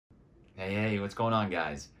Hey, what's going on,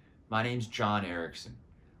 guys? My name's John Erickson.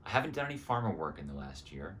 I haven't done any pharma work in the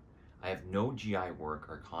last year. I have no GI work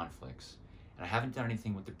or conflicts, and I haven't done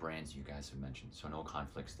anything with the brands you guys have mentioned, so no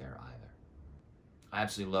conflicts there either. I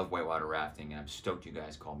absolutely love whitewater rafting, and I'm stoked you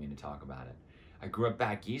guys called me to talk about it. I grew up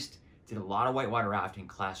back east, did a lot of whitewater rafting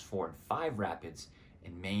class 4 and 5 rapids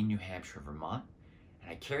in Maine, New Hampshire, Vermont,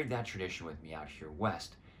 and I carried that tradition with me out here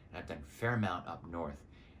west, and I've done a fair amount up north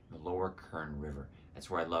in the lower Kern River. That's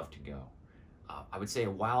where I love to go. I would say a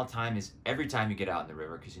wild time is every time you get out in the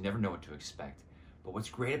river because you never know what to expect. But what's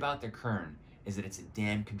great about the Kern is that it's a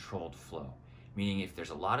dam controlled flow, meaning if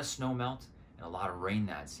there's a lot of snow melt and a lot of rain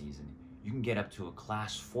that season, you can get up to a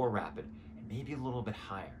class 4 rapid and maybe a little bit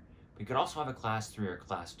higher. But you could also have a class 3 or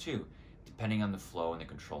class 2 depending on the flow and the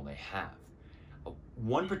control they have.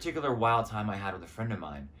 One particular wild time I had with a friend of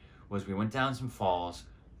mine was we went down some falls,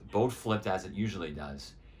 the boat flipped as it usually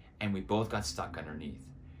does, and we both got stuck underneath.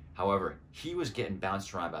 However, he was getting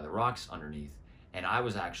bounced around by the rocks underneath, and I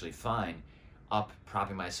was actually fine up,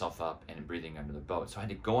 propping myself up and breathing under the boat. So I had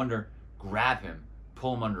to go under, grab him,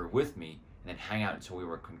 pull him under with me, and then hang out until we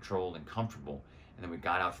were controlled and comfortable. And then we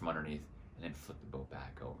got out from underneath and then flipped the boat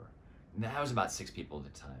back over. And that was about 6 people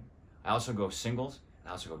at a time. I also go singles, and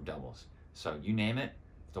I also go doubles. So you name it,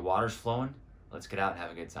 if the water's flowing, let's get out and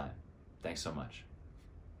have a good time. Thanks so much.